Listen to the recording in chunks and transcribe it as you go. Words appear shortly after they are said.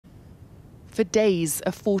For days,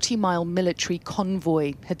 a 40-mile military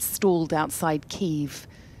convoy had stalled outside Kyiv.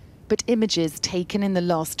 But images taken in the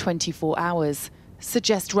last 24 hours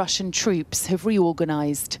suggest Russian troops have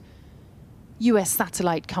reorganized. US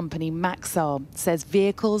satellite company Maxar says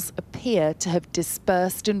vehicles appear to have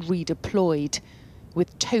dispersed and redeployed,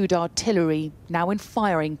 with towed artillery now in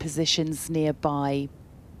firing positions nearby.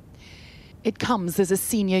 It comes as a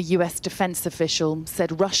senior US defense official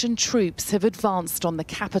said Russian troops have advanced on the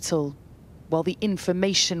capital, while the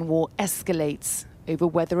information war escalates over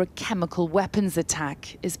whether a chemical weapons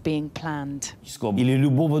attack is being planned.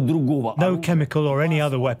 No chemical or any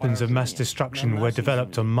other weapons of mass destruction were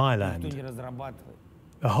developed on my land.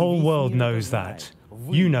 The whole world knows that.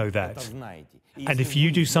 You know that. And if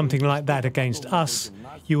you do something like that against us,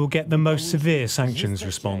 you will get the most severe sanctions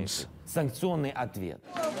response.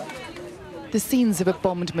 The scenes of a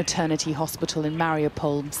bombed maternity hospital in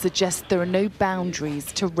Mariupol suggest there are no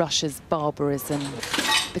boundaries to Russia's barbarism.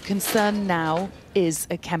 The concern now is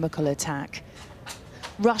a chemical attack.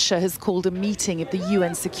 Russia has called a meeting of the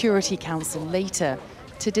UN Security Council later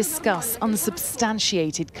to discuss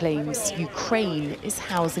unsubstantiated claims Ukraine is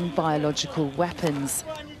housing biological weapons.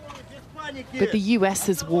 But the US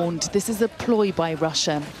has warned this is a ploy by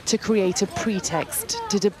Russia to create a pretext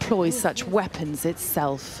to deploy such weapons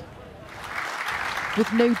itself.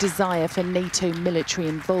 With no desire for NATO military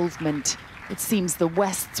involvement, it seems the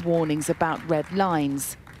West's warnings about red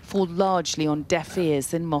lines fall largely on deaf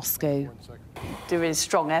ears in Moscow. There is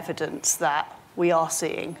strong evidence that we are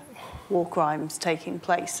seeing war crimes taking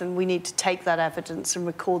place, and we need to take that evidence and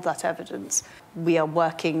record that evidence. We are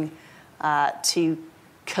working to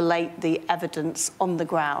collate the evidence on the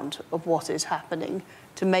ground of what is happening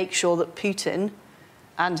to make sure that Putin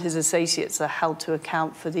and his associates are held to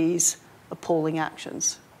account for these appalling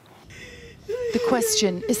actions. The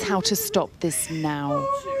question is how to stop this now.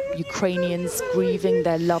 Ukrainians grieving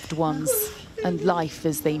their loved ones and life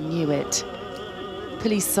as they knew it.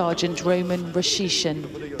 Police Sergeant Roman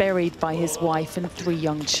Rashishin buried by his wife and 3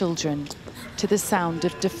 young children to the sound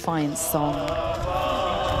of defiance song.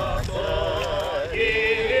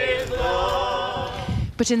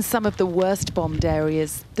 But in some of the worst bombed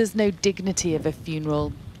areas, there's no dignity of a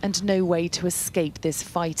funeral and no way to escape this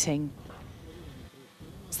fighting.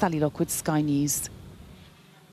 Sally Lockwood, Sky News.